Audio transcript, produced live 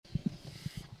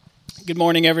Good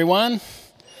morning, everyone.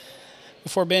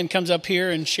 Before Ben comes up here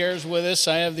and shares with us,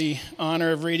 I have the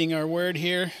honor of reading our word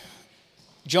here.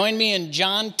 Join me in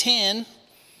John 10,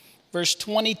 verse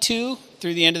 22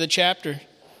 through the end of the chapter.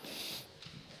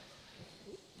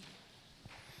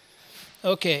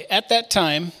 Okay, at that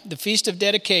time, the Feast of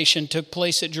Dedication took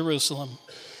place at Jerusalem.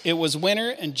 It was winter,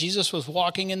 and Jesus was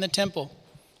walking in the temple,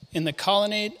 in the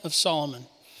colonnade of Solomon.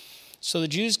 So the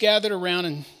Jews gathered around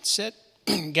him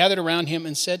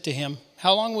and said to him,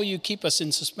 "How long will you keep us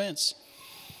in suspense?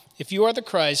 If you are the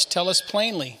Christ, tell us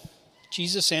plainly."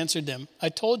 Jesus answered them, "I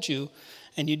told you,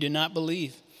 and you do not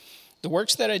believe. The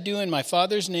works that I do in my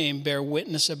Father's name bear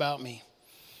witness about me.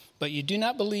 But you do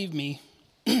not believe me,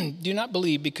 do not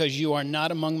believe because you are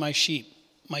not among my sheep.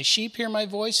 My sheep hear my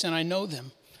voice, and I know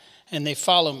them, and they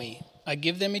follow me. I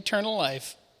give them eternal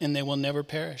life, and they will never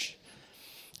perish,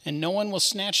 and no one will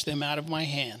snatch them out of my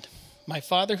hand. My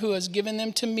Father who has given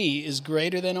them to me is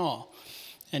greater than all,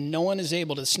 and no one is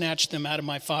able to snatch them out of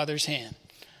my Father's hand.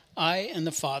 I and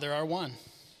the Father are one."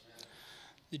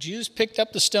 The Jews picked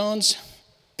up the stones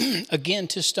again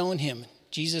to stone him.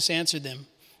 Jesus answered them,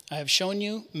 "I have shown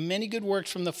you many good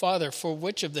works from the Father. For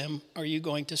which of them are you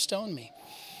going to stone me?"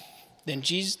 Then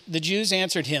the Jews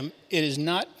answered him, "It is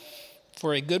not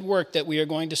for a good work that we are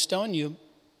going to stone you,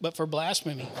 but for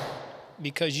blasphemy,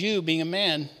 because you, being a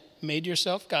man, make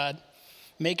yourself God.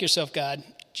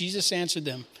 Jesus answered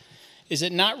them, "Is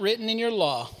it not written in your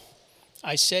law,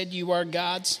 I said you are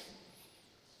gods?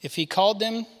 If he called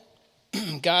them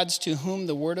gods to whom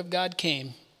the word of God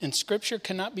came, and scripture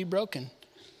cannot be broken,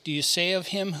 do you say of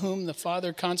him whom the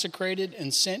Father consecrated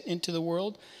and sent into the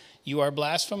world, you are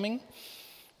blaspheming,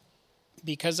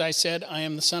 because I said I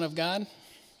am the Son of God?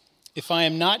 If I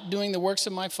am not doing the works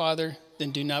of my Father, then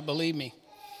do not believe me.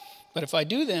 But if I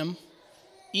do them,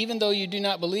 even though you do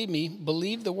not believe me,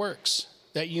 believe the works,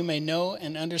 that you may know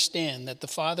and understand that the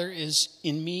Father is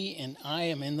in me and I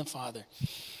am in the Father."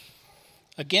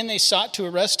 Again they sought to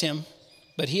arrest him,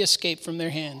 but he escaped from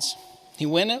their hands. He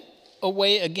went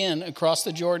away again across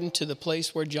the Jordan to the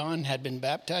place where John had been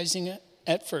baptizing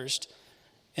at first,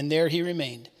 and there he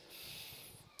remained.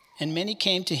 And many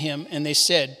came to him, and they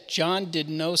said, "John did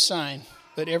no sign,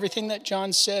 but everything that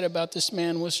John said about this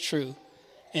man was true."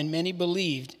 And many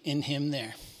believed in him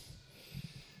there.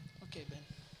 Okay, Ben.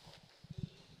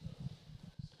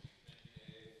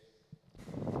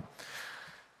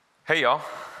 Hey, y'all.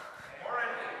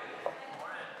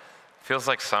 Feels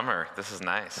like summer. This is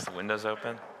nice. The window's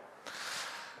open.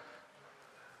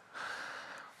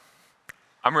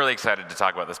 I'm really excited to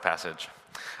talk about this passage.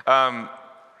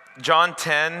 John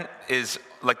 10 is,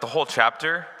 like the whole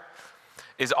chapter,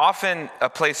 is often a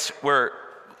place where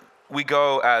we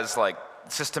go as like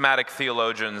systematic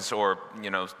theologians or,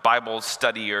 Bible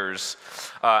studiers,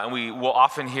 and we will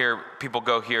often hear people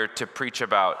go here to preach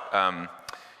about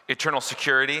eternal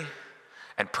security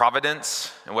and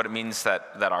providence and what it means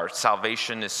that our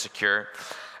salvation is secure.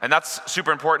 And that's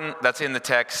super important. That's in the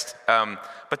text.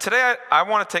 But today I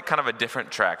want to take kind of a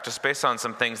different track, just based on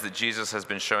some things that Jesus has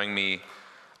been showing me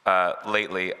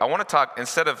lately. I want to talk,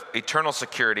 instead of eternal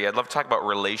security, I'd love to talk about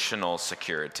relational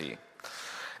security.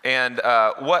 And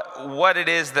what it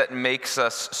is that makes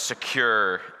us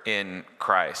secure in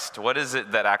Christ. What is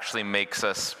it that actually makes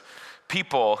us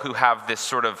people who have this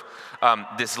sort of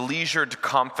this leisured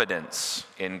confidence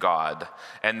in God,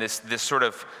 and this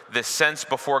sense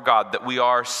before God that we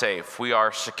are safe, we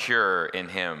are secure in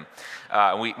Him.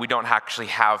 We don't actually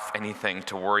have anything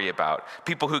to worry about.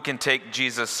 People who can take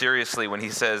Jesus seriously when He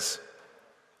says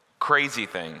crazy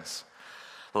things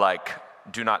like,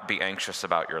 "Do not be anxious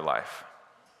about your life."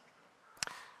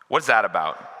 What's that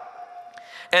about?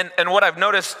 And what I've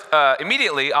noticed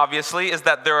immediately, obviously, is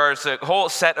that there is a whole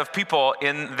set of people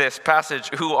in this passage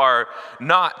who are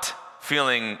not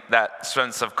feeling that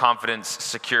sense of confidence,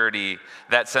 security,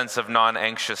 that sense of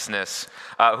non-anxiousness,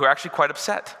 who are actually quite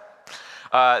upset.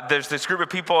 There's this group of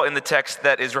people in the text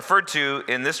that is referred to,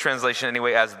 in this translation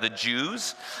anyway, as the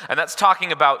Jews. And that's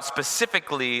talking about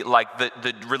specifically like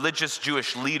the religious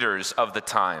Jewish leaders of the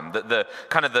time,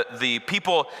 the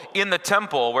people in the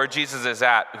temple where Jesus is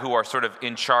at, who are sort of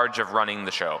in charge of running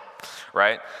the show,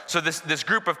 right? So this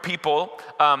group of people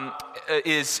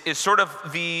is sort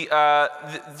of the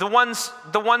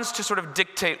ones to sort of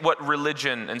dictate what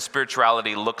religion and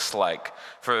spirituality looks like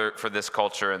for this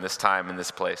culture and this time and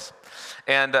this place.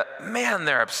 And man,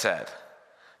 they're upset.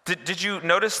 Did you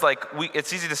notice,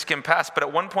 it's easy to skim past, but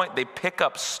at one point they pick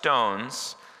up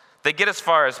stones. They get as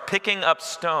far as picking up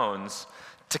stones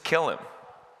to kill him.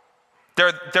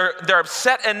 They're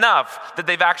upset enough that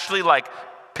they've actually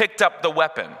picked up the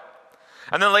weapon.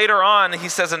 And then later on, he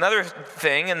says another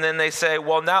thing, and then they say,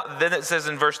 well, now, then it says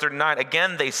in verse 39,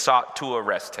 again, they sought to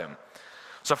arrest him.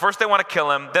 So first they want to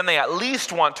kill him, then they at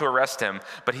least want to arrest him,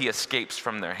 but he escapes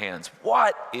from their hands.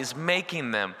 What is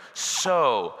making them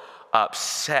so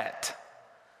upset?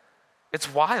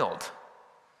 It's wild.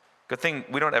 Good thing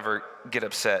we don't ever get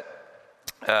upset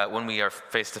when we are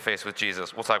face to face with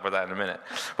Jesus. We'll talk about that in a minute.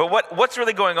 But what's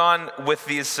really going on with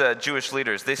these Jewish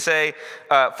leaders? They say,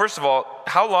 first of all,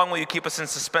 how long will you keep us in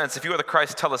suspense? If you are the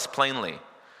Christ, tell us plainly.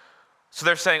 So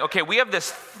they're saying, okay, we have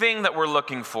this thing that we're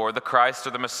looking for, the Christ or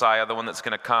the Messiah, the one that's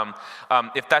going to come.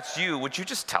 If that's you, would you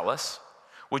just tell us?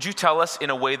 Would you tell us in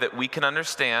a way that we can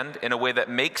understand, in a way that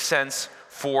makes sense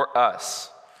for us?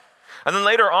 And then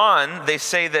later on, they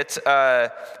say that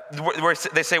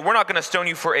we're not going to stone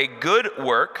you for a good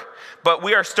work, but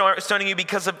we are stoning you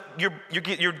because of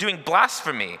you're doing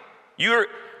blasphemy. You're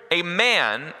a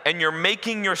man, and you're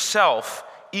making yourself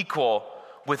equal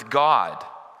with God.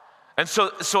 And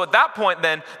so at that point,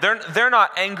 then they're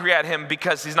not angry at him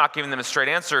because he's not giving them a straight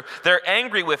answer. They're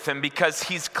angry with him because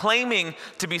he's claiming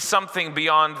to be something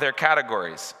beyond their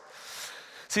categories.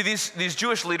 See, these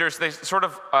Jewish leaders, they sort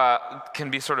of can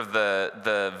be sort of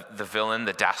the villain,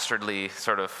 the dastardly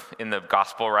sort of in the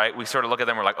gospel, right? We sort of look at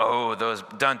them, we're like, oh, those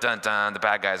dun dun dun, the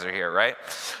bad guys are here, right?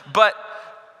 But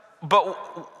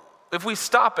if we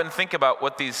stop and think about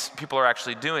what these people are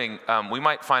actually doing, we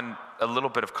might find a little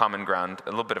bit of common ground, a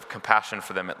little bit of compassion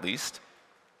for them at least.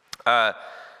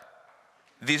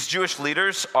 These Jewish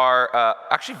leaders are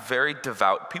actually very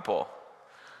devout people.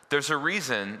 There's a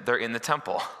reason they're in the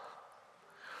temple.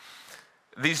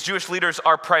 These Jewish leaders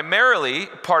are primarily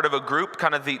part of a group,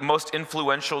 kind of the most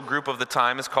influential group of the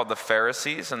time is called the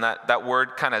Pharisees, and that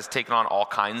word kind of has taken on all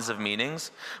kinds of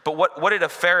meanings. But what did a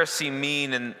Pharisee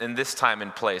mean in this time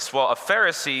and place? Well, a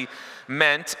Pharisee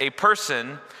meant a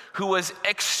person who was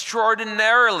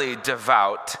extraordinarily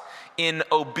devout in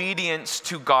obedience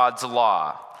to God's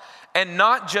law, and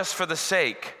not just for the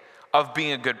sake of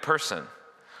being a good person.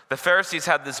 The Pharisees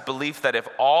had this belief that if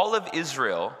all of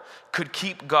Israel could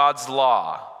keep God's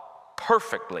law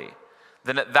perfectly,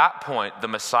 then at that point the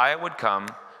Messiah would come,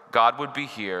 God would be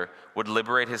here, would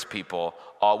liberate his people,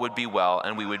 all would be well,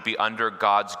 and we would be under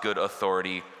God's good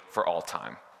authority for all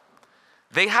time.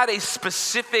 They had a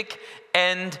specific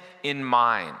end in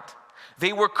mind.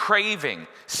 They were craving,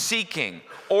 seeking,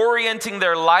 orienting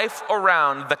their life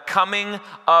around the coming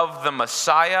of the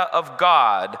Messiah of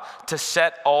God to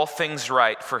set all things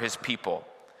right for his people.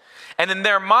 And in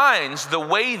their minds, the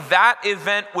way that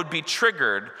event would be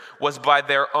triggered was by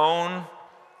their own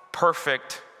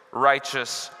perfect,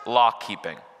 righteous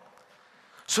law-keeping.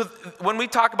 So when we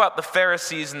talk about the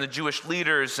Pharisees and the Jewish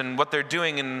leaders and what they're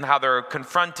doing and how they're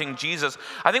confronting Jesus,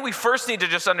 I think we first need to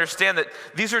just understand that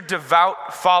these are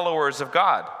devout followers of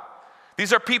God.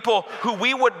 These are people who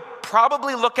we would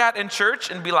probably look at in church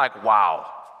and be like,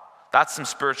 wow, that's some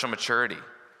spiritual maturity.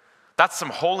 That's some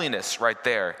holiness right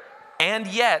there. And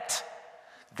yet,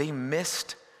 they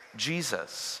missed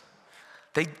Jesus.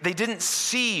 They didn't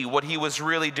see what he was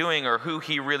really doing or who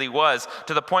he really was,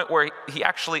 to the point where he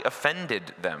actually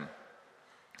offended them.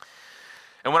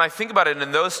 And when I think about it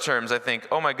in those terms, I think,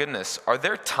 oh my goodness, are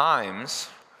there times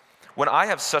when I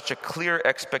have such a clear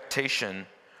expectation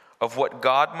of what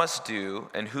God must do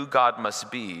and who God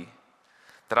must be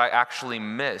that I actually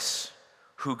miss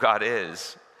who God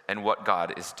is and what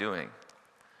God is doing?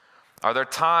 Are there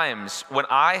times when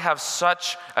I have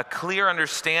such a clear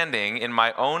understanding in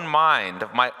my own mind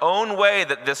of my own way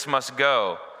that this must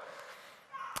go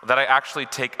that I actually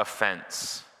take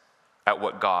offense at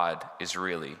what God is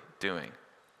really doing?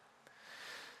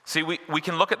 See, we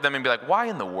can look at them and be like, why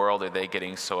in the world are they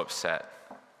getting so upset?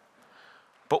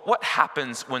 But what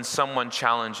happens when someone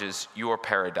challenges your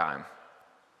paradigm?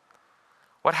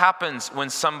 What happens when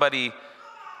somebody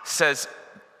says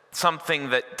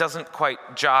something that doesn't quite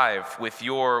jive with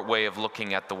your way of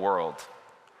looking at the world?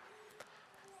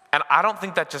 And I don't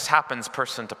think that just happens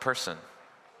person to person.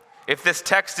 If this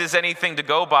text is anything to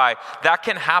go by, that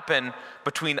can happen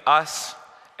between us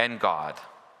and God.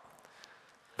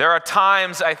 There are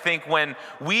times, I think, when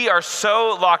we are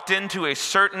so locked into a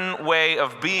certain way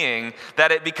of being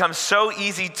that it becomes so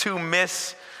easy to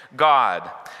miss God.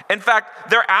 In fact,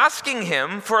 they're asking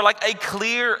him for like a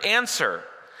clear answer.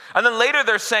 And then later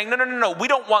they're saying, no, we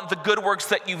don't want the good works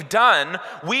that you've done.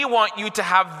 We want you to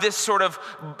have this sort of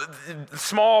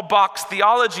small box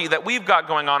theology that we've got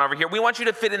going on over here. We want you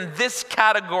to fit in this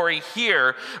category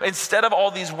here instead of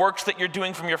all these works that you're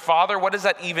doing from your Father. What does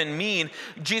that even mean?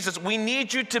 Jesus, we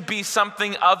need you to be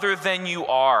something other than you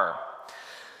are.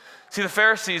 See, the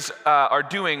Pharisees are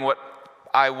doing what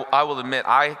I will admit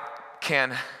I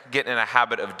can get in a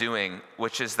habit of doing,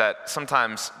 which is that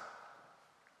sometimes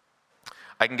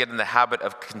I can get in the habit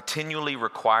of continually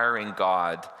requiring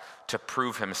God to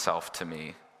prove himself to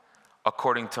me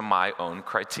according to my own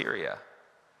criteria.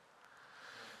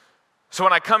 So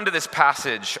when I come to this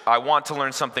passage, I want to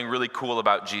learn something really cool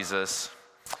about Jesus.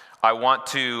 I want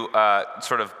to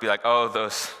sort of be like, oh,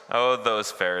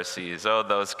 those Pharisees, oh,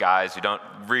 those guys who don't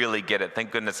really get it.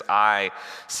 Thank goodness I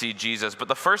see Jesus. But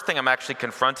the first thing I'm actually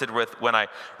confronted with when I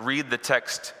read the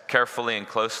text carefully and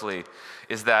closely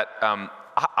is that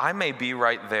I may be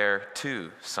right there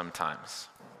too sometimes.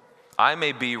 I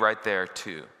may be right there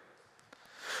too.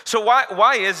 So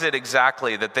why is it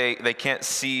exactly that they can't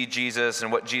see Jesus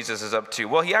and what Jesus is up to?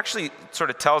 Well, he actually sort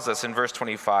of tells us in verse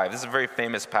 25. This is a very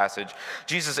famous passage.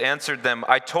 Jesus answered them,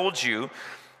 I told you,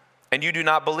 and you do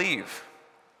not believe.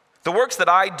 The works that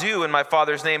I do in my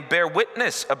Father's name bear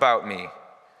witness about me,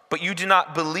 but you do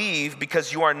not believe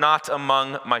because you are not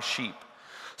among my sheep.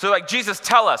 So like, Jesus,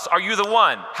 tell us, are you the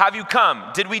one? Have you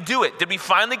come? Did we do it? Did we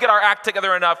finally get our act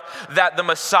together enough that the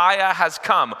Messiah has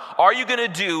come? Are you going to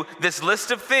do this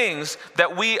list of things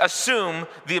that we assume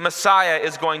the Messiah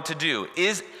is going to do?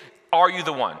 Are you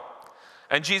the one?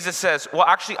 And Jesus says, well,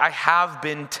 actually, I have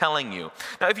been telling you.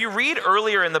 Now, if you read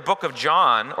earlier in the book of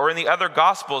John or in the other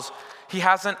Gospels, he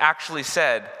hasn't actually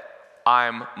said,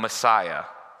 I'm Messiah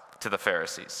to the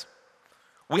Pharisees.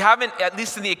 We haven't, at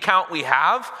least in the account we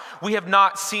have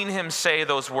not seen him say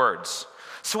those words.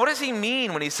 So what does he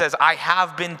mean when he says, I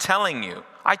have been telling you?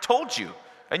 I told you,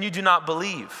 and you do not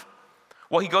believe.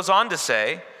 Well, he goes on to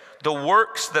say, the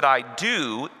works that I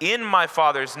do in my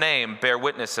Father's name bear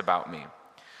witness about me.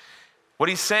 What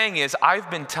he's saying is,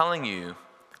 I've been telling you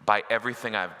by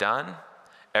everything I've done,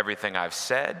 everything I've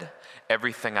said,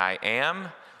 everything I am,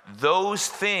 those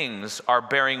things are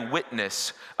bearing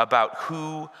witness about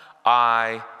who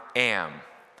I am.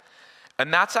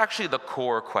 And that's actually the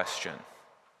core question.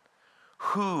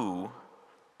 Who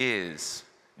is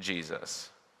Jesus?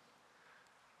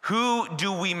 Who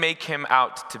do we make him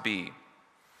out to be?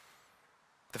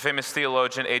 The famous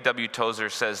theologian A.W. Tozer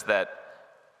says that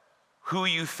who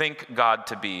you think God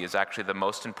to be is actually the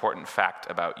most important fact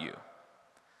about you.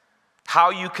 How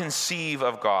you conceive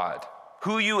of God,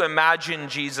 who you imagine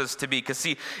Jesus to be. Because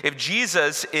see, if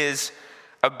Jesus is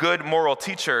a good moral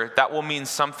teacher, that will mean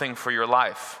something for your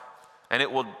life, and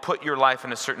it will put your life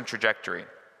in a certain trajectory.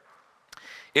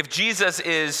 If Jesus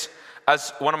is,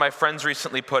 as one of my friends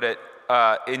recently put it,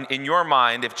 in your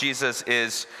mind, if Jesus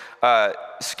is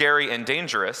scary and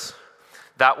dangerous,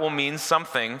 that will mean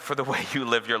something for the way you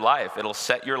live your life. It'll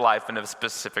set your life in a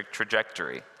specific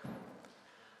trajectory.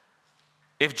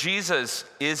 If Jesus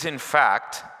is in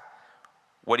fact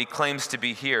what he claims to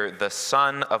be here, the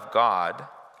Son of God,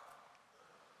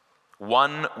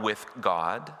 one with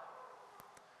God,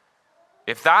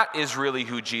 if that is really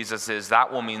who Jesus is,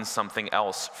 that will mean something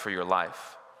else for your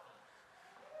life.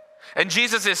 And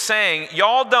Jesus is saying,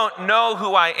 y'all don't know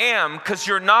who I am because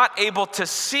you're not able to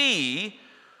see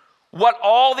what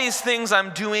all these things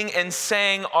I'm doing and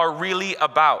saying are really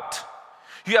about.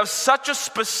 You have such a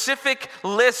specific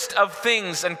list of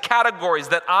things and categories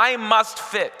that I must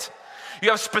fit. You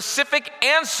have specific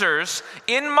answers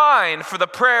in mind for the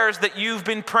prayers that you've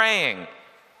been praying.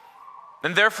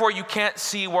 And therefore, you can't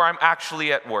see where I'm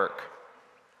actually at work.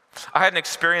 I had an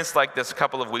experience like this a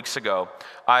couple of weeks ago.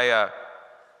 I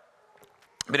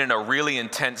been in a really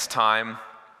intense time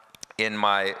in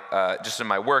my just in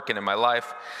my work and in my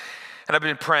life. And I've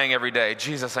been praying every day,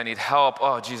 Jesus, I need help.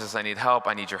 Oh, Jesus, I need help.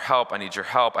 I need your help. I need your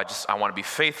help. I want to be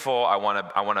faithful. I want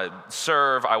to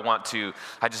serve.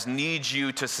 I just need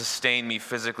you to sustain me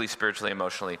physically, spiritually,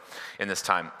 emotionally in this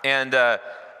time. And I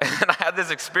had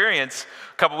this experience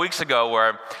a couple weeks ago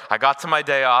where I got to my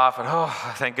day off and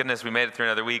thank goodness we made it through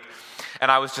another week. And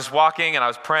I was just walking and I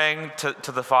was praying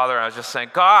to the Father and I was just saying,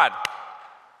 God,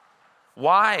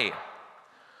 why?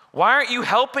 Why aren't you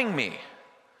helping me?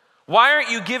 Why aren't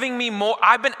you giving me more?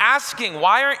 I've been asking,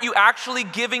 why aren't you actually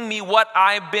giving me what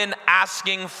I've been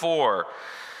asking for?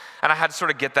 And I had to sort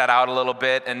of get that out a little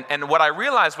bit. And what I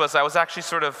realized was I was actually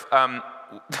sort of,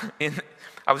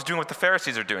 I was doing what the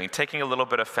Pharisees are doing, taking a little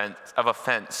bit of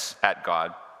offense at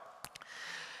God.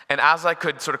 And as I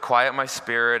could sort of quiet my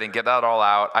spirit and get that all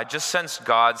out, I just sensed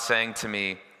God saying to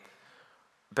me,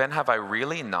 Ben, have I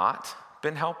really not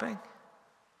been helping?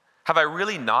 Have I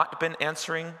really not been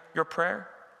answering your prayer?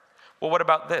 Well, what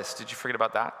about this? Did you forget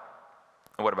about that?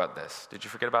 And what about this? Did you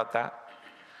forget about that?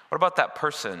 What about that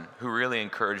person who really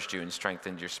encouraged you and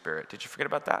strengthened your spirit? Did you forget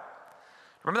about that?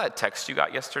 Remember that text you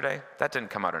got yesterday? That didn't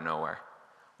come out of nowhere.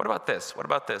 What about this? What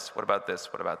about this? What about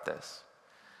this? What about this?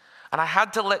 And I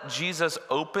had to let Jesus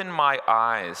open my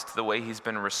eyes to the way he's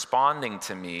been responding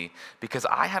to me, because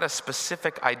I had a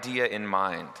specific idea in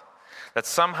mind that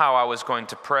somehow I was going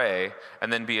to pray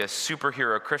and then be a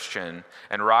superhero Christian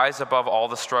and rise above all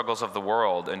the struggles of the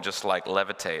world and just like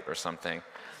levitate or something.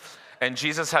 And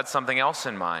Jesus had something else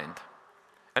in mind.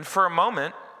 And for a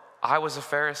moment, I was a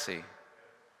Pharisee.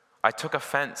 I took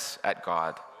offense at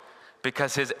God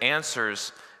because his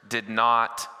answers did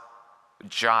not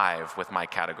jive with my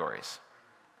categories.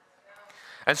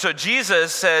 And so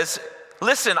Jesus says,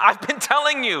 listen, I've been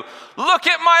telling you, look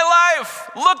at my life.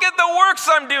 Look at the works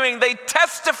I'm doing. They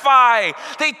testify.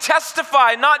 They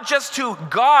testify not just to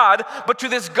God, but to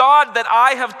this God that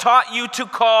I have taught you to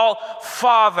call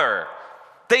Father.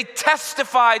 They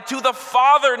testify to the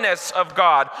fatherness of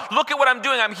God. Look at what I'm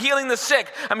doing. I'm healing the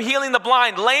sick. I'm healing the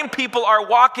blind. Lame people are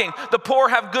walking. The poor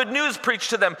have good news preached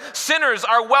to them. Sinners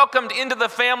are welcomed into the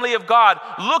family of God.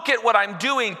 Look at what I'm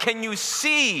doing. Can you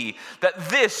see that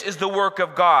this is the work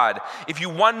of God? If you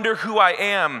wonder who I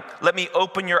am, let me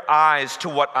open your eyes to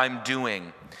what I'm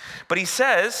doing. But he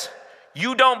says,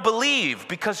 you don't believe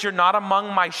because you're not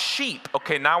among my sheep.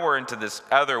 Okay, now we're into this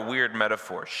other weird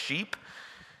metaphor. Sheep?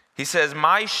 He says,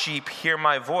 my sheep hear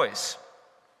my voice,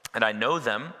 and I know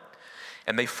them,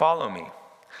 and they follow me.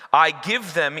 I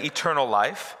give them eternal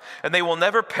life, and they will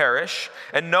never perish,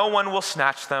 and no one will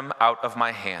snatch them out of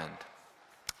my hand.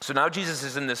 So now Jesus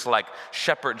is in this like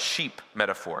shepherd-sheep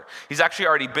metaphor. He's actually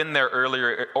already been there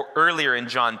earlier in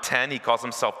John 10. He calls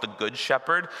himself the good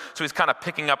shepherd. So he's kind of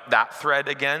picking up that thread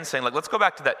again, saying like, let's go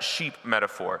back to that sheep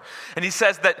metaphor. And he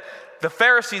says that the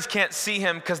Pharisees can't see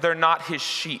him because they're not his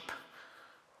sheep.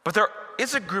 But there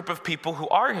is a group of people who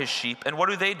are his sheep, and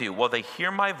what do? Well, they hear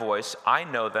my voice, I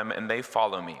know them, and they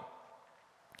follow me.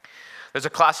 There's a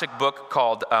classic book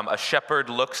called A Shepherd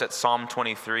Looks at Psalm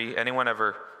 23. Anyone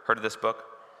ever heard of this book?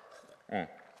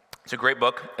 It's a great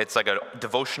book. It's like a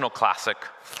devotional classic.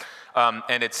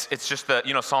 And it's just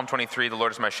Psalm 23, the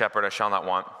Lord is my shepherd, I shall not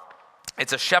want.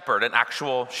 It's a shepherd, an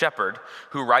actual shepherd,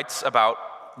 who writes about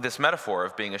this metaphor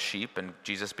of being a sheep and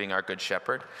Jesus being our good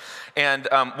shepherd. And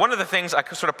one of the things, I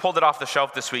sort of pulled it off the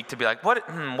shelf this week to be like,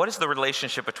 what is the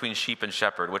relationship between sheep and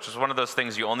shepherd? Which is one of those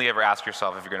things you only ever ask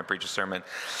yourself if you're going to preach a sermon.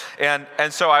 And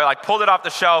so I like pulled it off the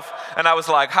shelf and I was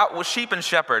like, sheep and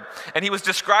shepherd. And he was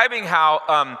describing how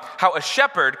a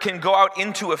shepherd can go out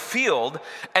into a field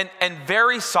and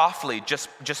very softly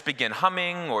just begin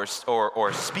humming or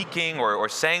speaking or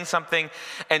saying something.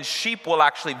 And sheep will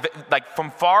actually, like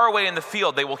from far away in the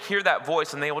field, they will hear that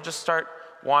voice and they will just start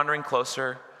wandering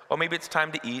closer. Oh, maybe it's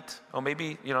time to eat. Oh,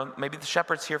 maybe the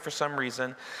shepherd's here for some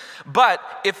reason. But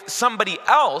if somebody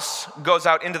else goes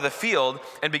out into the field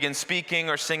and begins speaking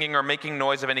or singing or making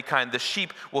noise of any kind, the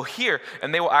sheep will hear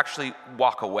and they will actually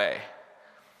walk away.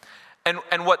 And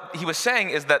what he was saying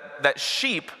is that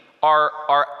sheep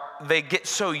they get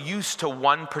so used to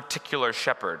one particular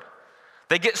shepherd.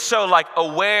 They get so like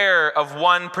aware of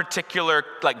one particular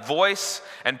like voice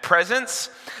and presence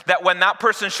that when that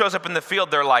person shows up in the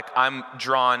field, they're like, I'm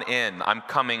drawn in, I'm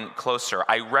coming closer.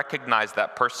 I recognize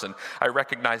that person. I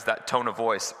recognize that tone of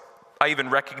voice. I even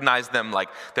recognize them like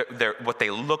they're what they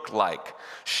look like.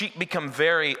 Sheep become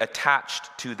very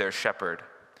attached to their shepherd.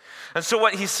 And so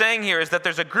what he's saying here is that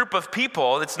there's a group of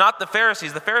people, it's not the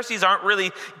Pharisees. The Pharisees aren't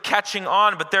really catching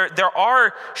on, but there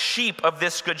are sheep of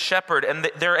this good shepherd,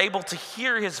 and they're able to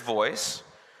hear his voice,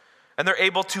 and they're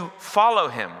able to follow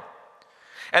him.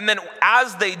 And then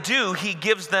as they do, he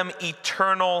gives them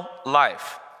eternal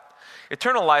life.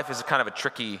 Eternal life is kind of a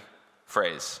tricky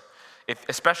phrase,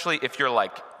 especially if you're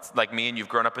like me and you've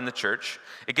grown up in the church.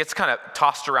 It gets kind of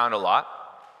tossed around a lot.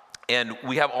 And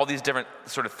we have all these different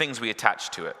sort of things we attach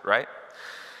to it, right?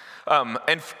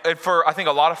 And for, I think,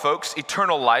 a lot of folks,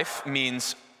 eternal life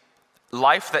means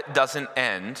life that doesn't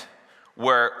end,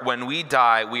 where when we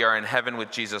die, we are in heaven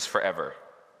with Jesus forever.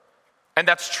 And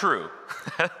that's true.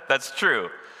 That's true.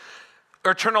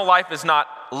 Eternal life is not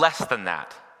less than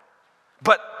that.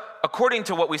 But according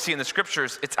to what we see in the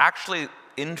scriptures, it's actually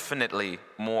infinitely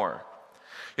more.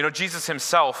 Jesus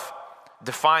himself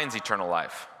defines eternal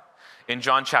life. In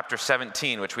John chapter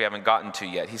 17, which we haven't gotten to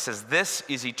yet, he says, this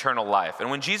is eternal life. And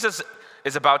when Jesus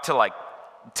is about to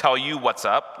tell you what's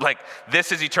up,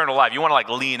 this is eternal life, you want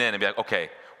to lean in and be like, okay,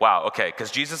 wow, okay.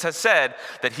 Because Jesus has said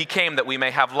that he came that we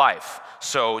may have life.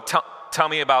 So tell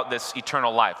me about this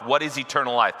eternal life. What is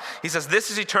eternal life? He says,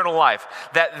 this is eternal life,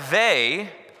 that they,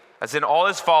 as in all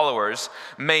his followers,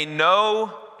 may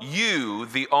know you,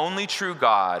 the only true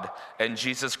God, and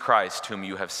Jesus Christ, whom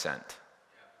you have sent.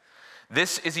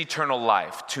 This is eternal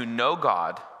life, to know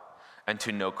God and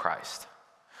to know Christ.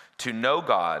 To know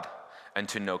God and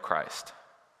to know Christ.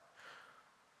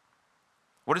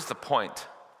 What is the point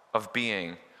of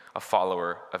being a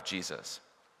follower of Jesus?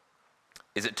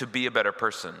 Is it to be a better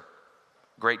person?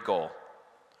 Great goal.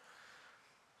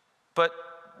 But,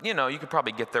 you could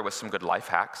probably get there with some good life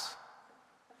hacks.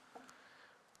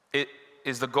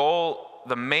 Is the goal,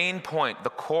 the main point, the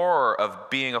core of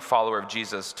being a follower of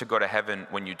Jesus to go to heaven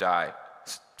when you die?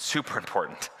 Super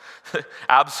important.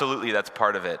 Absolutely, that's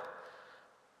part of it.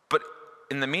 But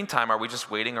in the meantime, are we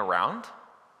just waiting around?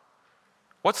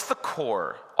 What's the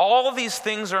core? All of these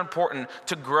things are important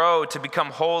to grow, to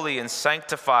become holy and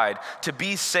sanctified, to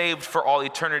be saved for all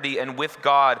eternity and with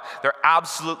God. They're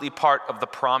absolutely part of the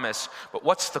promise. But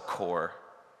what's the core?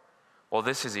 Well,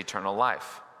 this is eternal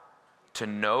life. To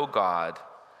know God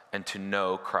and to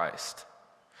know Christ.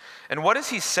 And what does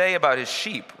he say about his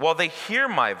sheep? Well, they hear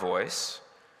my voice,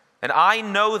 and I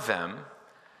know them,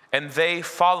 and they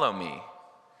follow me.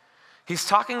 He's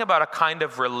talking about a kind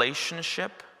of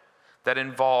relationship that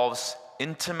involves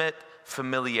intimate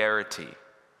familiarity.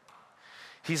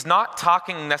 He's not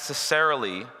talking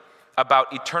necessarily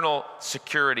about eternal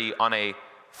security on a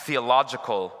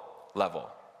theological level.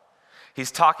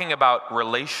 He's talking about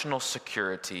relational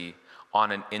security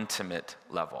on an intimate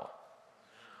level.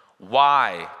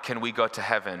 Why can we go to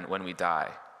heaven when we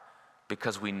die?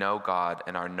 Because we know God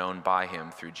and are known by him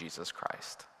through Jesus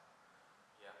Christ.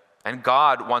 And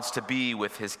God wants to be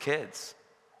with his kids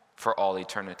for all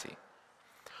eternity.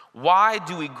 Why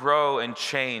do we grow and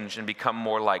change and become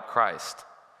more like Christ?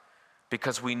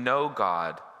 Because we know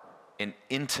God in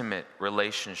intimate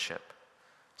relationship.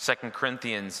 2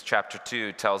 Corinthians chapter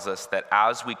 2 tells us that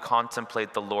as we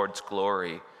contemplate the Lord's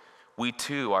glory, we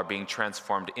too are being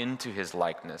transformed into his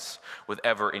likeness with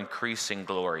ever increasing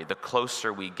glory. The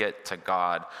closer we get to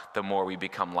God, the more we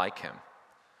become like him.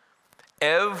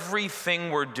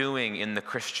 Everything we're doing in the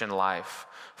Christian life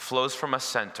flows from a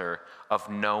center of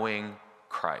knowing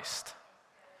Christ.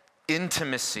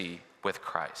 Intimacy with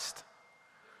Christ.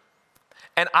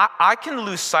 And I can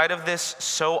lose sight of this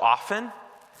so often,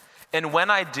 and when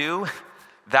I do,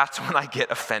 that's when I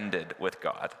get offended with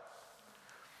God.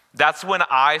 That's when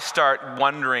I start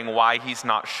wondering why he's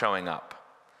not showing up.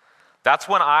 That's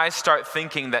when I start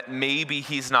thinking that maybe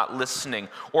he's not listening.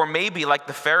 Or maybe, like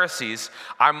the Pharisees,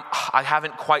 I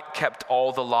haven't quite kept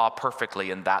all the law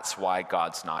perfectly, and that's why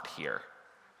God's not here.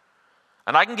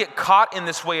 And I can get caught in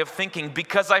this way of thinking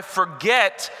because I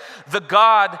forget the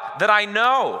God that I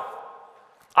know.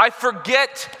 I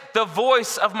forget the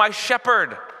voice of my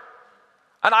shepherd.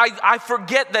 And I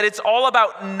forget that it's all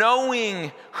about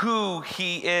knowing who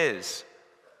he is.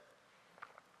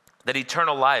 That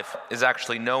eternal life is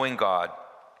actually knowing God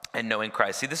and knowing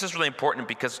Christ. See, this is really important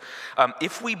because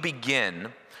if we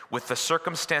begin with the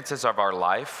circumstances of our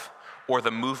life or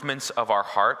the movements of our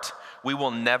heart, we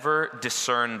will never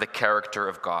discern the character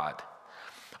of God.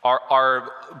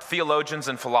 Our theologians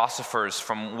and philosophers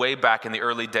from way back in the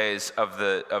early days of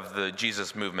the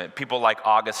Jesus movement, people like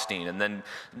Augustine, and then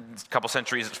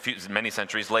many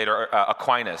centuries later,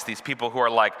 Aquinas, these people who are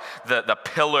like the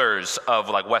pillars of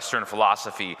like Western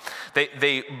philosophy,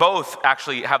 they both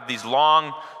actually have these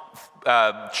long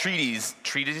treatises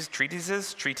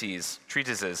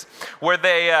where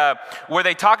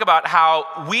they talk about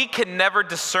how we can never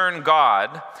discern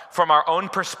God from our own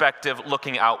perspective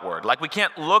looking outward. Like we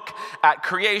can't look at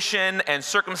creation and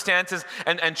circumstances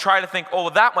and try to think, oh,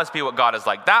 that must be what God is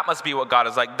like. That must be what God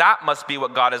is like. That must be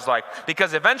what God is like.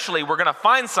 Because eventually we're going to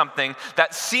find something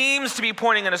that seems to be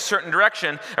pointing in a certain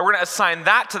direction, and we're going to assign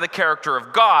that to the character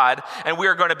of God, and we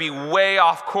are going to be way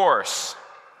off course.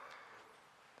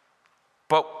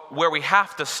 But where we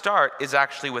have to start is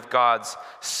actually with God's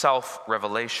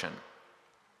self-revelation.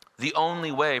 The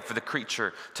only way for the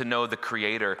creature to know the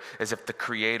Creator is if the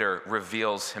Creator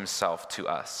reveals himself to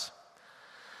us.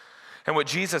 And what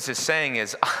Jesus is saying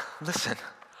is, listen,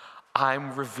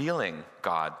 I'm revealing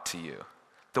God to you.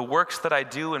 The works that I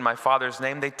do in my Father's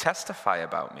name, they testify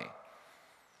about me.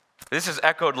 This is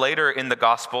echoed later in the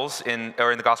Gospels, in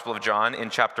the Gospel of John,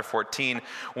 in chapter 14,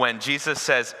 when Jesus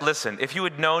says, listen, if you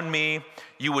had known me,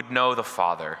 you would know the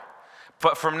Father.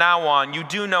 But from now on, you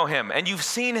do know him, and you've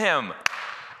seen him.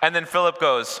 And then Philip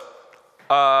goes,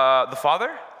 the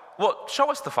Father? Well, show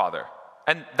us the Father.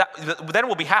 And then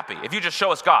we'll be happy. If you just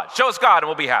show us God and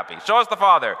we'll be happy. Show us the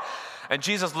Father. And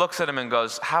Jesus looks at him and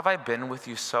goes, have I been with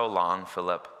you so long,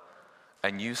 Philip,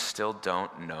 and you still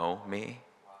don't know me?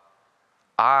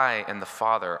 I and the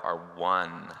Father are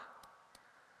one.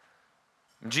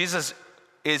 Jesus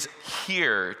is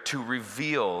here to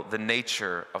reveal the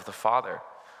nature of the Father.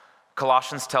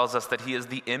 Colossians tells us that he is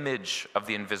the image of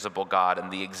the invisible God and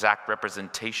the exact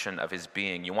representation of his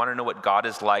being. You want to know what God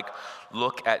is like?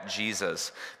 Look at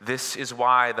Jesus. This is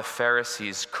why the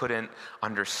Pharisees couldn't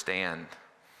understand.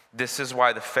 This is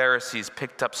why the Pharisees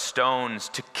picked up stones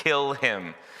to kill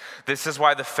him. This is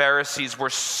why the Pharisees were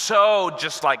so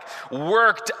just like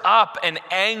worked up and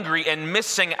angry and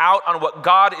missing out on what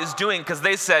God is doing, because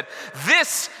they said,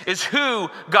 this is who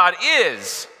God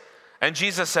is. And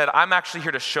Jesus said, I'm actually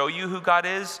here to show you who God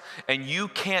is, and you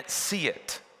can't see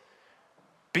it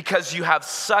because you have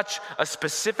such a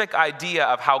specific idea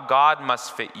of how God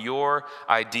must fit your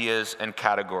ideas and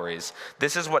categories.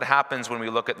 This is what happens when we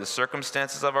look at the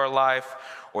circumstances of our life,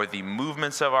 or the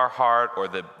movements of our heart, or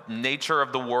the nature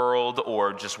of the world,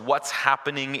 or just what's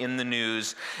happening in the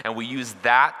news, and we use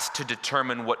that to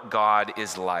determine what God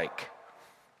is like.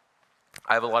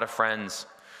 I have a lot of friends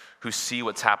who see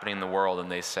what's happening in the world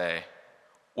and they say,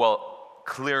 well,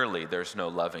 clearly there's no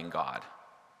loving God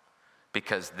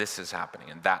because this is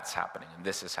happening and that's happening and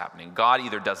this is happening. God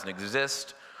either doesn't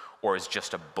exist or is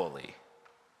just a bully.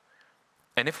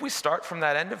 And if we start from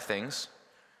that end of things,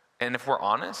 and if we're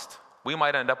honest, we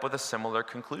might end up with a similar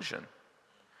conclusion.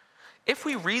 If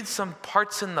we read some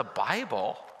parts in the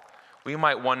Bible, we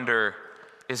might wonder,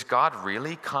 is God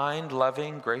really kind,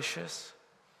 loving, gracious?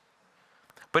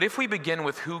 But if we begin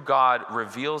with who God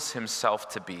reveals himself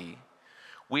to be,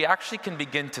 we actually can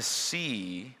begin to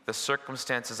see the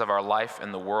circumstances of our life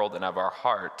and the world and of our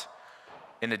heart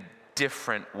in a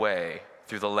different way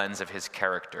through the lens of his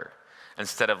character,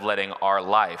 instead of letting our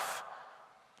life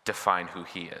define who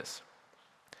he is.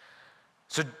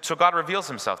 So God reveals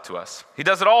himself to us. He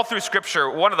does it all through Scripture.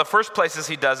 One of the first places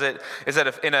he does it is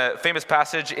in a famous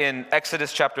passage in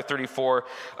Exodus chapter 34.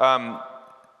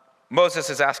 Moses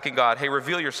is asking God, hey,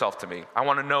 reveal yourself to me. I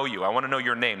want to know you. I want to know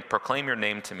your name. Proclaim your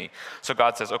name to me. So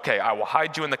God says, okay, I will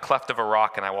hide you in the cleft of a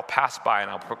rock, and I will pass by,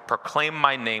 and I'll proclaim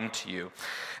my name to you.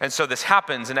 And so this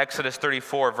happens in Exodus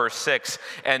 34, verse 6.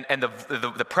 And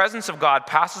the presence of God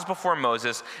passes before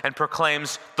Moses and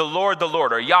proclaims, the Lord,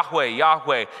 or Yahweh,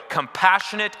 Yahweh,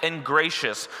 compassionate and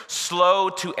gracious, slow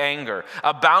to anger,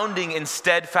 abounding in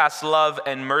steadfast love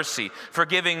and mercy,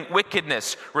 forgiving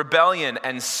wickedness, rebellion,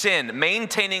 and sin,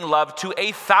 maintaining love to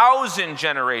 1,000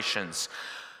 generations,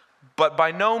 but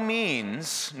by no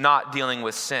means not dealing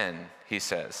with sin, he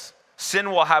says.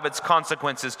 Sin will have its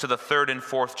consequences to the 3rd and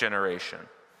 4th generation.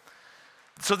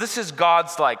 So this is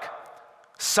God's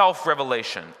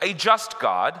self-revelation, a just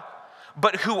God,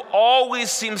 but who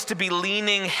always seems to be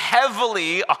leaning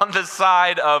heavily on the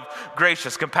side of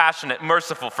gracious, compassionate,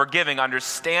 merciful, forgiving,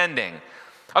 understanding.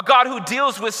 A God who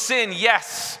deals with sin,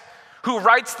 yes. Who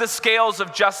writes the scales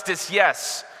of justice,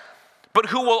 yes. But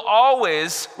who will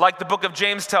always, like the book of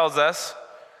James tells us,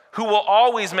 who will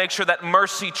always make sure that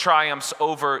mercy triumphs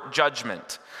over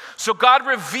judgment. So God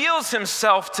reveals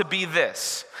himself to be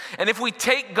this. And if we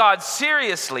take God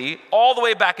seriously, all the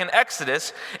way back in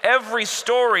Exodus, every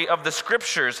story of the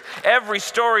scriptures, every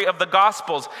story of the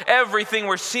gospels, everything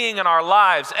we're seeing in our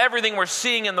lives, everything we're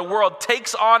seeing in the world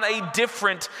takes on a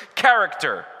different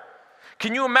character.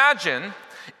 Can you imagine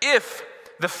if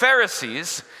the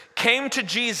Pharisees came to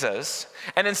Jesus,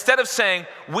 and instead of saying,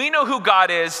 we know who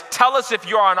God is, tell us if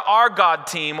you're on our God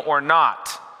team or not.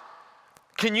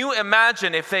 Can you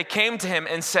imagine if they came to him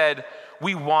and said,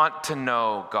 we want to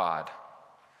know God.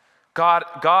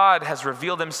 God has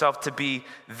revealed himself to be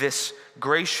this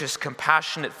gracious,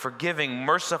 compassionate, forgiving,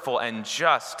 merciful, and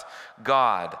just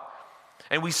God.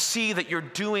 And we see that you're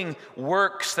doing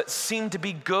works that seem to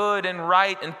be good and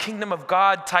right and kingdom of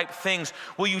God type things.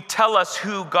 Will you tell us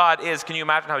who God is? Can you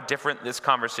imagine how different this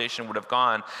conversation would have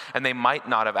gone? And they might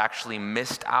not have actually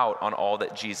missed out on all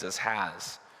that Jesus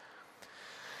has.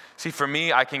 See, for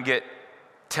me, I can get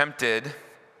tempted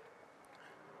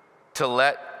to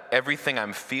let everything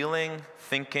I'm feeling,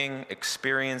 thinking,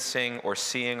 experiencing, or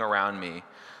seeing around me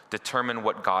determine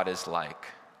what God is like.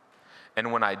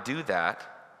 And when I do that,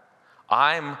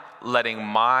 I'm letting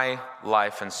my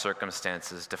life and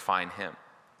circumstances define him.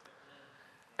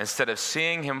 Instead of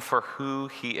seeing him for who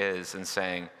he is and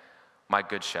saying, my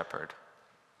good shepherd,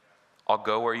 I'll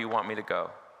go where you want me to go.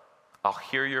 I'll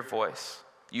hear your voice.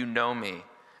 You know me,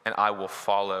 and I will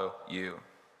follow you.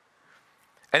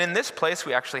 And in this place,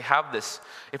 we actually have this,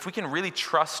 if we can really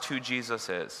trust who Jesus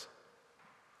is,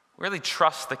 really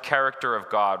trust the character of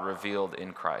God revealed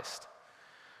in Christ,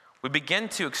 we begin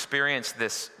to experience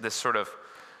this sort of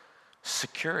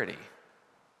security,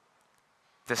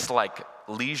 this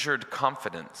leisured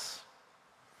confidence,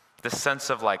 this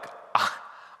sense of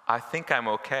I think I'm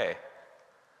okay.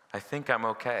 I think I'm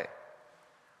okay.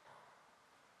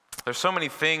 There's so many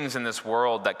things in this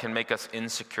world that can make us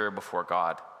insecure before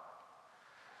God.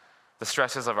 The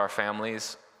stresses of our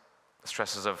families, the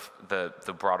stresses of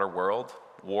the broader world,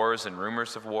 wars and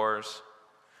rumors of wars,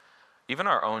 even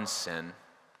our own sin.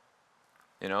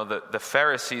 You know, the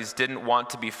Pharisees didn't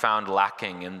want to be found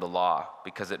lacking in the law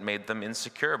because it made them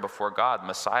insecure before God.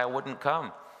 Messiah wouldn't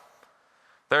come.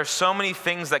 There are so many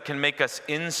things that can make us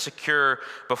insecure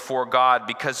before God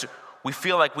because we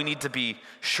feel like we need to be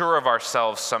sure of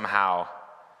ourselves somehow.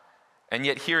 And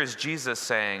yet here is Jesus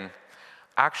saying,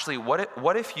 actually,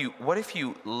 what if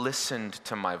you listened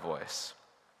to my voice?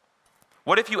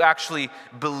 What if you actually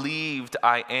believed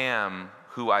I am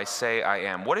who I say I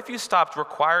am? What if you stopped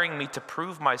requiring me to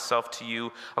prove myself to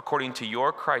you according to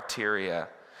your criteria,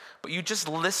 but you just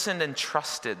listened and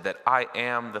trusted that I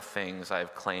am the things I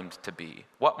have claimed to be?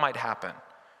 What might happen?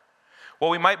 Well,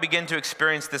 we might begin to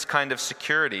experience this kind of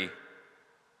security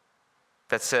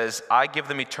that says, I give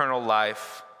them eternal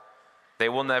life, they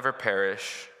will never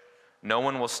perish, no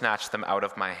one will snatch them out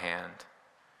of my hand.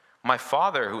 My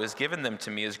Father who has given them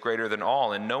to me is greater than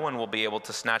all, and no one will be able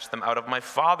to snatch them out of my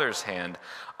Father's hand.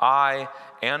 I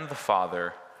and the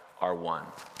Father are one.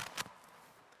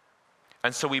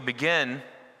 And so we begin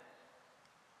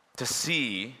to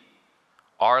see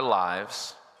our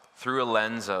lives through a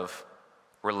lens of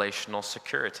relational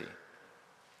security.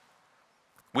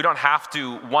 We don't have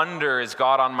to wonder, is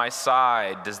God on my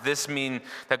side? Does this mean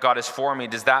that God is for me?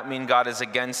 Does that mean God is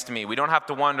against me? We don't have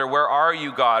to wonder, where are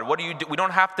you, God? What do you do? We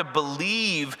don't have to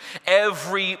believe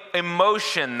every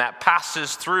emotion that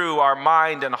passes through our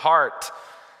mind and heart,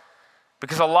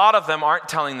 because a lot of them aren't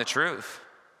telling the truth.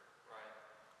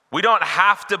 We don't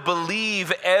have to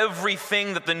believe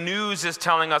everything that the news is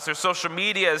telling us or social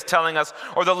media is telling us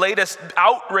or the latest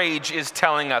outrage is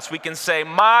telling us. We can say,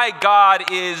 my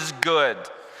God is good.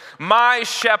 My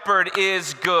shepherd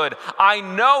is good. I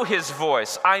know his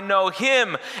voice. I know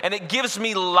him, and it gives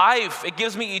me life. It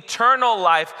gives me eternal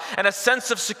life and a sense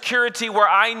of security where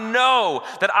I know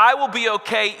that I will be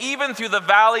okay even through the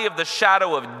valley of the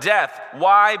shadow of death.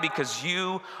 Why? Because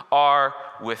you are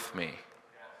with me.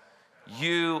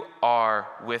 You are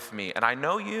with me, and I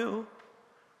know you.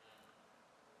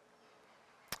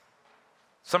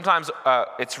 Sometimes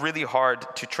it's really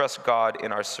hard to trust God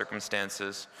in our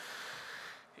circumstances,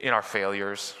 in our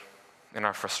failures, in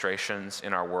our frustrations,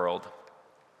 in our world.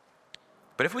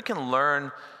 But if we can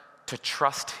learn to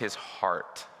trust his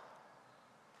heart,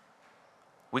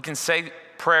 we can say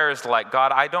prayers like,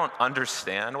 God, I don't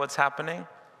understand what's happening.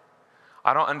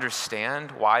 I don't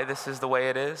understand why this is the way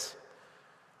it is.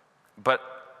 But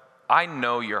I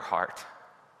know your heart.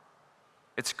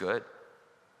 It's good.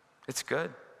 It's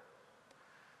good.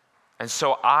 And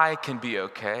so I can be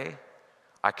okay.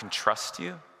 I can trust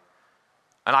you.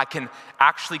 And I can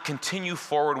actually continue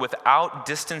forward without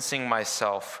distancing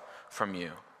myself from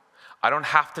you. I don't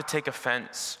have to take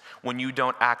offense when you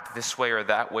don't act this way or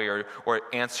that way or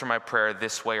answer my prayer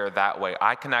this way or that way.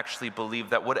 I can actually believe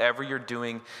that whatever you're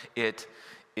doing, it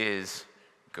is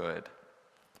good.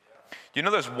 You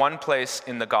know, there's one place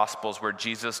in the Gospels where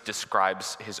Jesus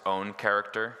describes his own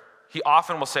character. He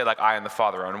often will say, like, I and the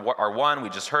Father are one. We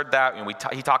just heard that. And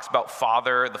he talks about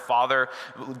the Father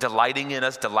delighting in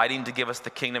us, delighting to give us the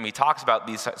kingdom. He talks about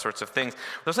these sorts of things.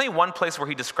 There's only one place where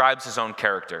he describes his own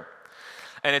character.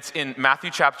 And it's in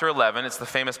Matthew chapter 11. It's the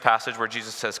famous passage where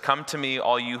Jesus says, come to me,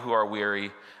 all you who are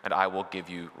weary, and I will give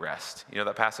you rest. You know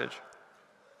that passage?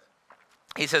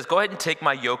 He says, go ahead and take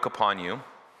my yoke upon you.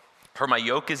 For my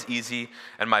yoke is easy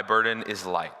and my burden is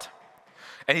light.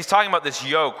 And he's talking about this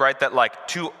yoke, right? That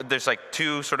there's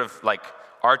two sort of like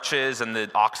arches, and the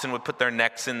oxen would put their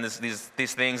necks in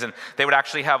these things, and they would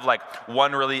actually have like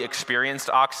one really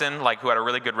experienced oxen, like who had a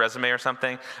really good resume or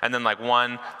something, and then like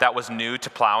one that was new to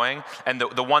plowing, and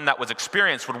the one that was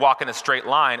experienced would walk in a straight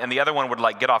line, and the other one would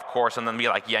like get off course and then be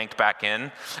like yanked back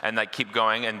in and like keep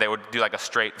going, and they would do like a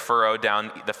straight furrow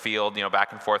down the field, you know,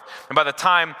 back and forth. And by the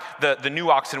time the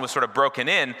new oxen was sort of broken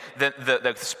in, the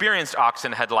experienced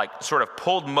oxen had like sort of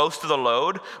pulled most of the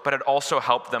load, but had also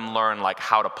helped them learn like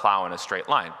how to plow in a straight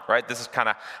line, right? This is kind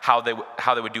of how they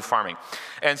would do farming.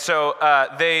 And so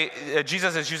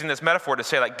Jesus is using this metaphor to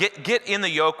say, like, get in the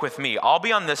yoke with me. I'll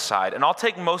be on this side, and I'll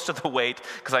take most of the weight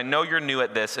because I know you're new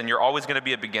at this, and you're always going to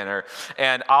be a beginner.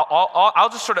 And I'll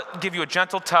just sort of give you a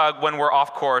gentle tug when we're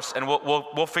off course, and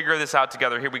we'll figure this out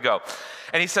together. Here we go.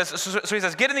 And he says, so he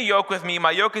says, get in the yoke with me.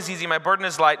 My yoke is easy, my burden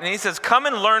is light. And he says, come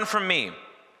and learn from me.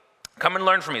 Come and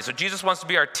learn from me. So Jesus wants to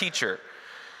be our teacher.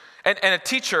 And a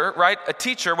teacher, right? A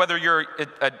teacher, whether you're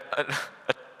a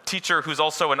teacher who's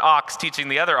also an ox teaching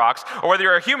the other ox, or whether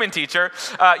you're a human teacher,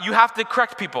 you have to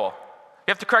correct people. You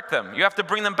You have to correct them. You have to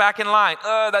bring them back in line.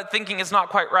 That thinking is not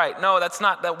quite right. No, that's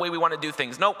not the way we want to do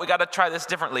things. Nope, we got to try this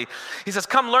differently. He says,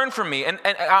 come learn from me, and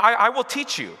I will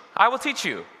teach you. I will teach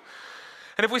you.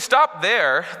 And if we stop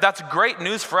there, that's great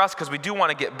news for us because we do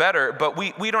want to get better, but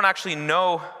we don't actually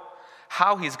know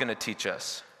how he's going to teach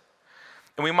us.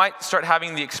 And we might start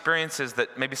having the experiences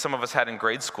that maybe some of us had in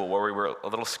grade school where we were a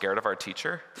little scared of our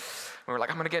teacher. We were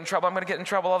like, I'm going to get in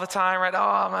trouble all the time, right?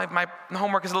 Oh, my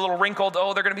homework is a little wrinkled.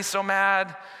 Oh, they're going to be so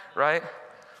mad, right?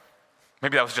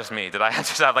 Maybe that was just me. Did I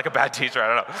just have like a bad teacher?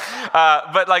 I don't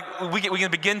know. But like we can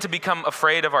begin to become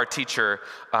afraid of our teacher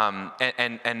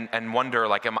and wonder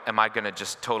like, am I going to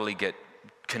just totally get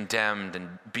condemned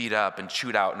and beat up and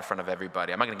chewed out in front of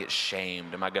everybody? Am I going to get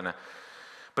shamed?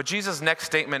 But Jesus' next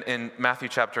statement in Matthew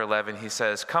chapter 11, he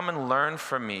says, come and learn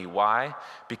from me. Why?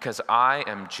 Because I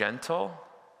am gentle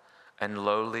and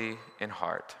lowly in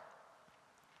heart.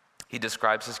 He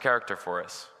describes his character for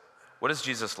us. What is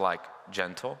Jesus like?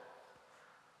 Gentle,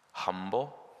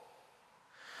 humble.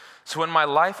 So when my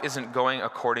life isn't going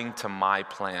according to my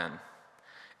plan,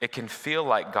 it can feel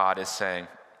like God is saying,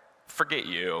 forget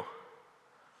you.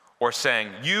 Or saying,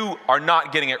 you are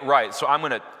not getting it right, so I'm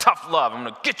going to tough love, I'm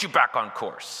going to get you back on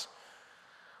course.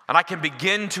 And I can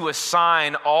begin to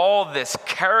assign all this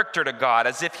character to God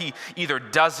as if he either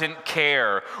doesn't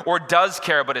care or does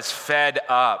care but is fed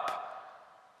up.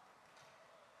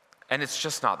 And it's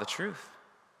just not the truth.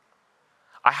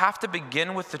 I have to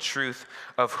begin with the truth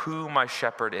of who my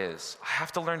shepherd is. I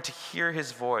have to learn to hear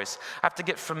his voice. I have to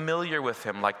get familiar with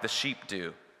him like the sheep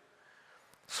do.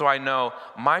 So I know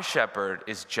my shepherd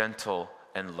is gentle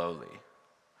and lowly.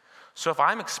 So if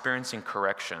I'm experiencing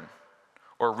correction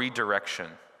or redirection,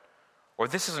 or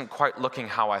this isn't quite looking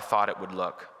how I thought it would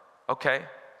look, okay,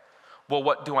 well,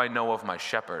 what do I know of my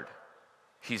shepherd?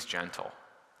 He's gentle.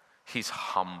 He's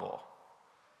humble.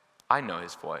 I know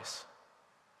his voice.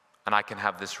 And I can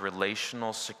have this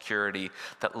relational security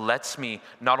that lets me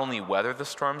not only weather the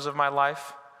storms of my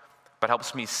life, but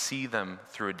helps me see them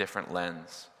through a different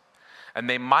lens. And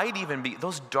they might even be,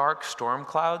 those dark storm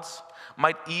clouds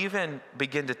might even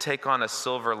begin to take on a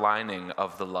silver lining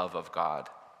of the love of God.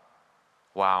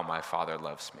 Wow, my Father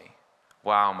loves me.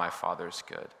 Wow, my Father's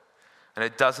good. And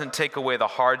it doesn't take away the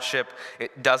hardship,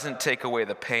 it doesn't take away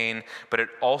the pain, but it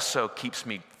also keeps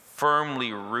me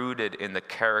firmly rooted in the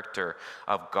character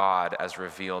of God as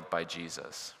revealed by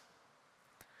Jesus.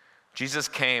 Jesus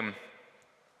came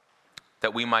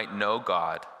that we might know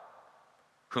God,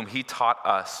 whom he taught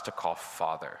us to call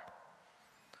Father.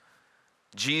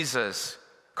 Jesus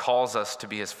calls us to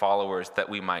be his followers that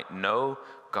we might know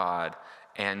God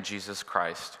and Jesus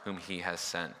Christ, whom he has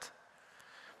sent.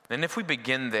 And if we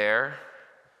begin there,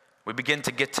 we begin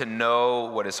to get to know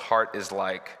what his heart is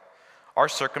like. Our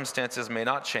circumstances may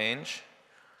not change.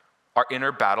 Our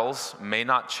inner battles may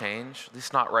not change, at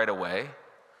least not right away.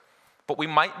 But we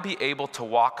might be able to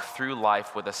walk through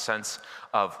life with a sense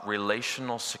of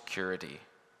relational security.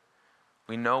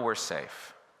 We know we're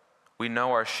safe. We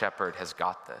know our shepherd has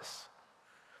got this.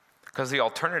 Because the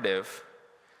alternative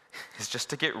is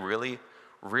just to get really,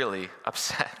 really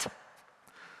upset.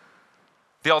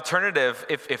 The alternative,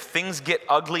 if things get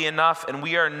ugly enough and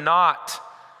we are not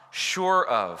sure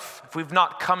of, if we've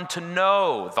not come to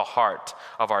know the heart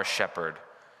of our shepherd,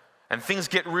 and things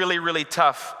get really, really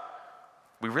tough,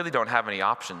 we really don't have any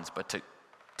options but to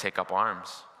take up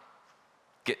arms,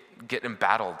 get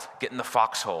embattled, get in the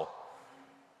foxhole.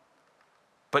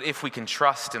 But if we can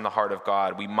trust in the heart of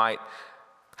God, we might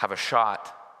have a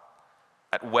shot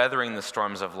at weathering the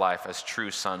storms of life as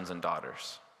true sons and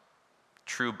daughters,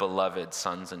 true beloved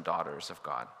sons and daughters of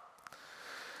God.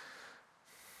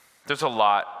 There's a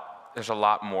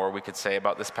lot more we could say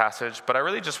about this passage, but I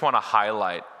really just want to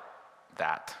highlight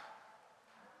that.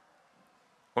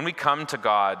 When we come to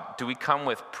God, do we come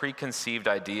with preconceived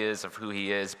ideas of who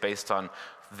he is based on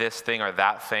this thing or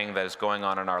that thing that is going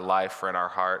on in our life or in our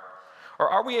heart? Or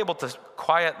are we able to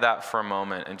quiet that for a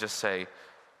moment and just say,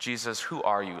 Jesus, who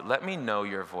are you? Let me know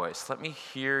your voice. Let me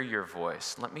hear your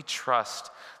voice. Let me trust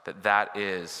that that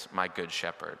is my good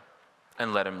shepherd,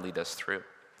 and let him lead us through.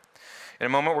 In a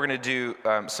moment, we're going to do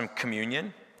some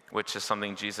communion, which is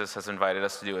something Jesus has invited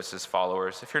us to do as his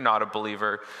followers. If you're not a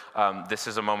believer, this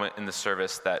is a moment in the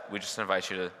service that we just invite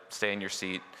you to stay in your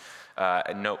seat.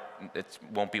 And no, it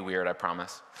won't be weird, I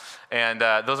promise. And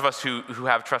those of us who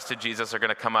have trusted Jesus are going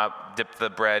to come up, dip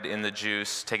the bread in the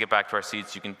juice, take it back to our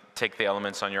seats. You can take the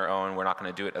elements on your own. We're not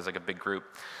going to do it as like a big group.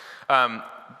 But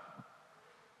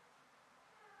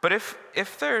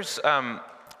if there's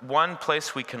one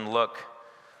place we can look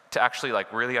to actually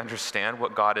like really understand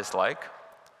what God is like,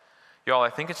 y'all, I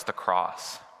think it's the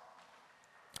cross.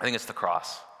 I think it's the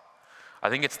cross. I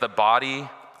think it's the body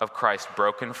of Christ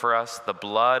broken for us, the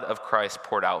blood of Christ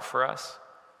poured out for us.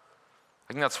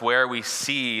 I think that's where we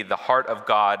see the heart of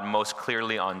God most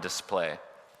clearly on display.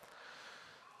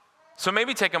 So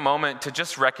maybe take a moment to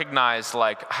just recognize,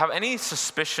 have any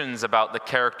suspicions about the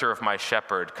character of my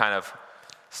shepherd kind of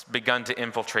begun to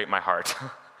infiltrate my heart?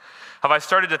 Have I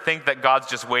started to think that God's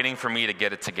just waiting for me to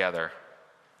get it together?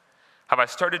 Have I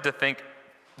started to think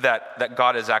that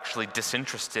God is actually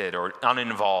disinterested or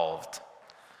uninvolved?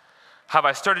 Have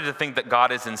I started to think that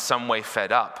God is in some way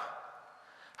fed up?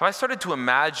 Have I started to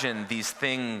imagine these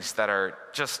things that are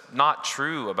just not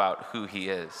true about who he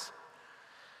is?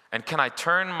 And can I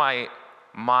turn my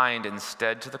mind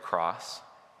instead to the cross?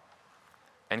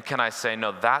 And can I say,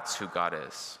 no, that's who God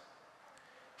is.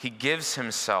 He gives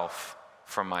himself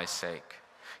for my sake.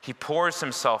 He pours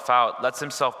himself out, lets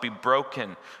himself be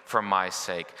broken for my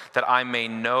sake, that I may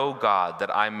know God,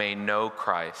 that I may know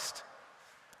Christ.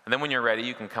 And then when you're ready,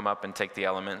 you can come up and take the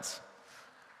elements.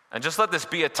 And just let this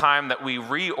be a time that we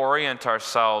reorient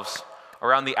ourselves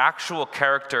around the actual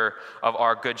character of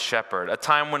our Good Shepherd, a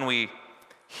time when we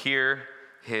hear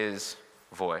his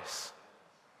voice.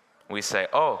 We say,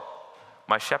 oh,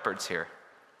 my shepherd's here.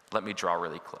 Let me draw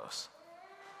really close.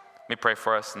 Let me pray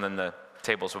for us, and then the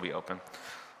tables will be open.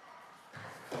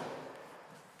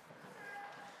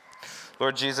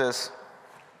 Lord Jesus,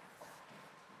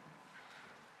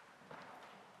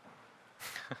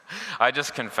 I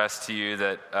just confess to you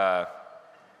that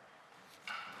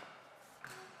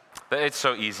it's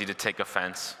so easy to take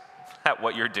offense at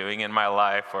what you're doing in my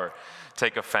life, or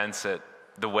take offense at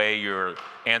the way you're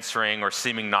answering or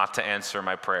seeming not to answer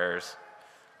my prayers.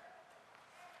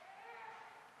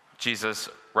 Jesus,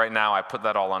 right now I put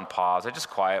that all on pause. I just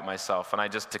quiet myself and I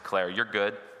just declare, you're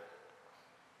good.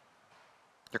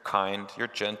 You're kind, you're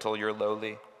gentle, you're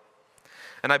lowly.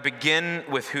 And I begin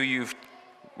with who you've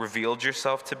revealed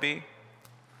yourself to be.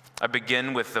 I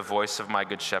begin with the voice of my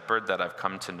Good Shepherd that I've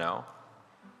come to know.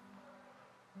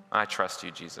 And I trust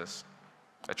you, Jesus.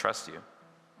 I trust you.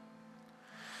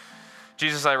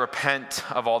 Jesus, I repent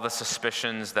of all the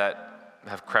suspicions that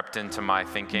have crept into my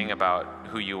thinking about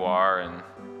who you are and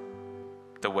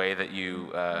the way that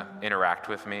you interact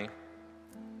with me.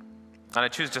 And I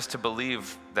choose just to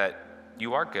believe that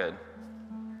you are good.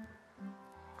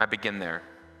 I begin there.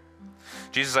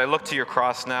 Jesus, I look to your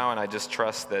cross now and I just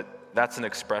trust that that's an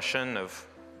expression of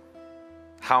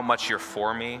how much you're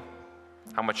for me,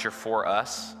 how much you're for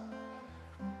us.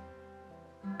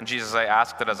 And Jesus, I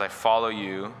ask that as I follow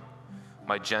you,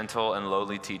 my gentle and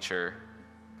lowly teacher,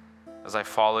 as I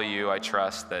follow you, I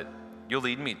trust that you'll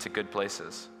lead me to good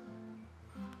places.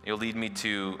 You'll lead me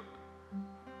to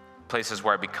places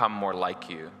where I become more like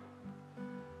you.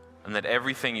 And that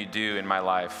everything you do in my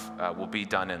life will be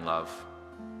done in love.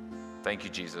 Thank you,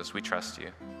 Jesus. We trust you.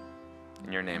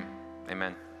 In your name,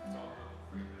 amen.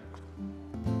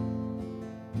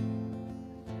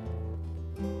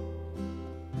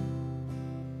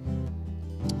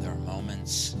 There are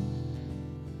moments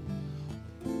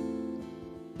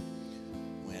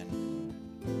when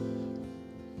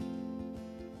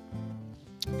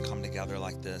we come together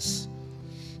like this.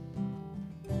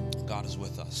 God is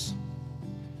with us.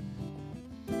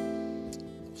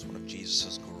 That was one of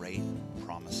Jesus' great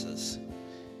promises.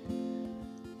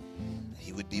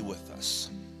 He would be with us.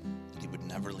 He would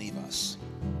never leave us.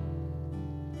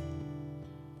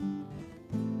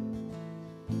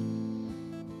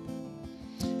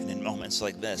 And in moments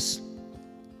like this,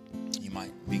 you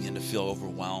might begin to feel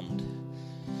overwhelmed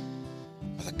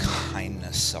by the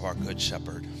kindness of our Good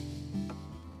Shepherd,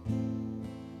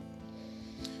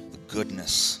 the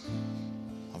goodness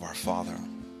of our Father.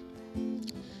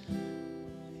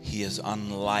 He is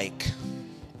unlike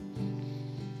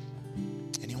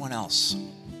anyone else.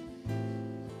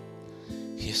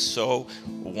 He is so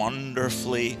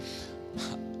wonderfully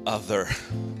other.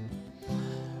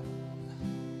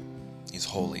 He's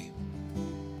holy.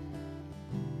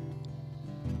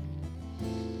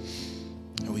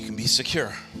 And we can be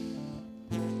secure.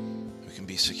 We can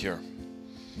be secure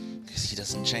because he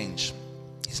doesn't change.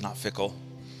 He's not fickle.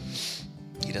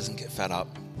 He doesn't get fed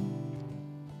up.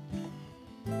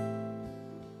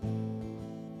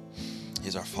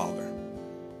 He's our Father.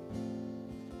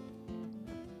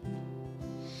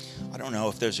 I don't know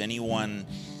if there's anyone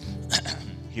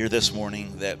here this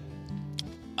morning that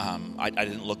I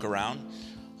didn't look around,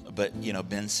 but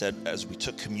Ben said as we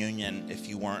took communion, if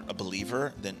you weren't a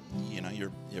believer, then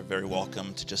you're very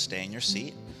welcome to just stay in your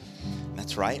seat. And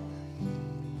that's right,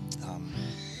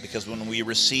 because when we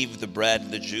receive the bread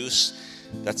and the juice,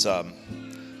 that's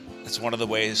one of the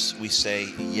ways we say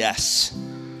yes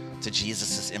to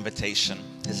Jesus' invitation,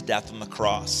 his death on the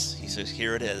cross. He says,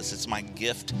 here it is. It's my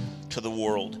gift to the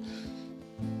world.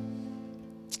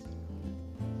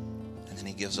 And then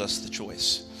he gives us the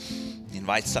choice. He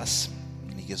invites us,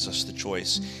 and he gives us the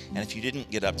choice. And if you didn't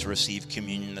get up to receive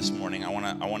communion this morning, I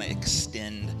want to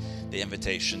extend the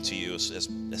invitation to you as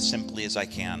simply as I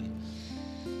can.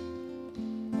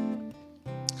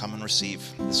 Come and receive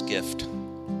this gift.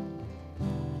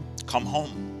 Come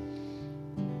home.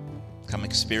 Come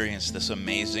experience this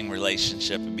amazing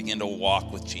relationship and begin to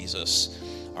walk with Jesus,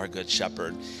 our good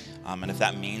shepherd. And if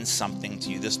that means something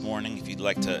to you this morning, if you'd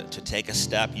like to take a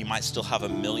step, you might still have a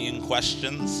million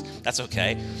questions. That's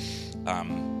okay.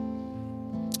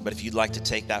 But if you'd like to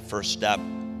take that first step,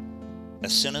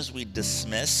 as soon as we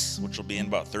dismiss, which will be in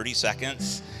about 30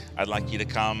 seconds, I'd like you to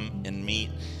come and meet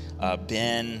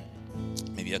Ben,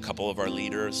 maybe a couple of our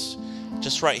leaders,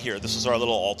 just right here. This is our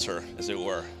little altar, as it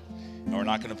were. And we're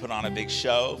not going to put on a big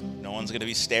show. No one's going to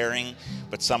be staring,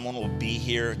 but someone will be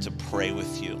here to pray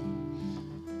with you,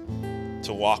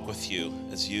 to walk with you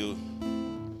as you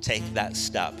take that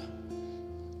step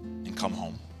and come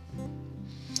home.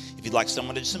 If you'd like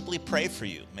someone to simply pray for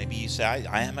you, maybe you say,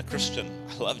 I am a Christian.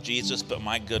 I love Jesus, but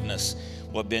my goodness,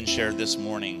 what Ben shared this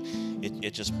morning,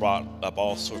 it just brought up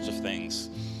all sorts of things.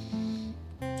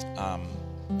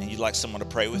 And you'd like someone to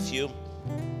pray with you,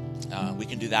 we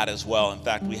can do that as well. In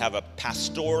fact, we have a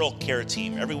pastoral care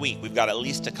team. Every week, we've got at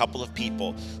least a couple of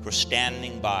people who are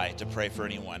standing by to pray for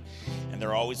anyone. And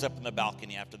they're always up in the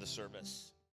balcony after the service.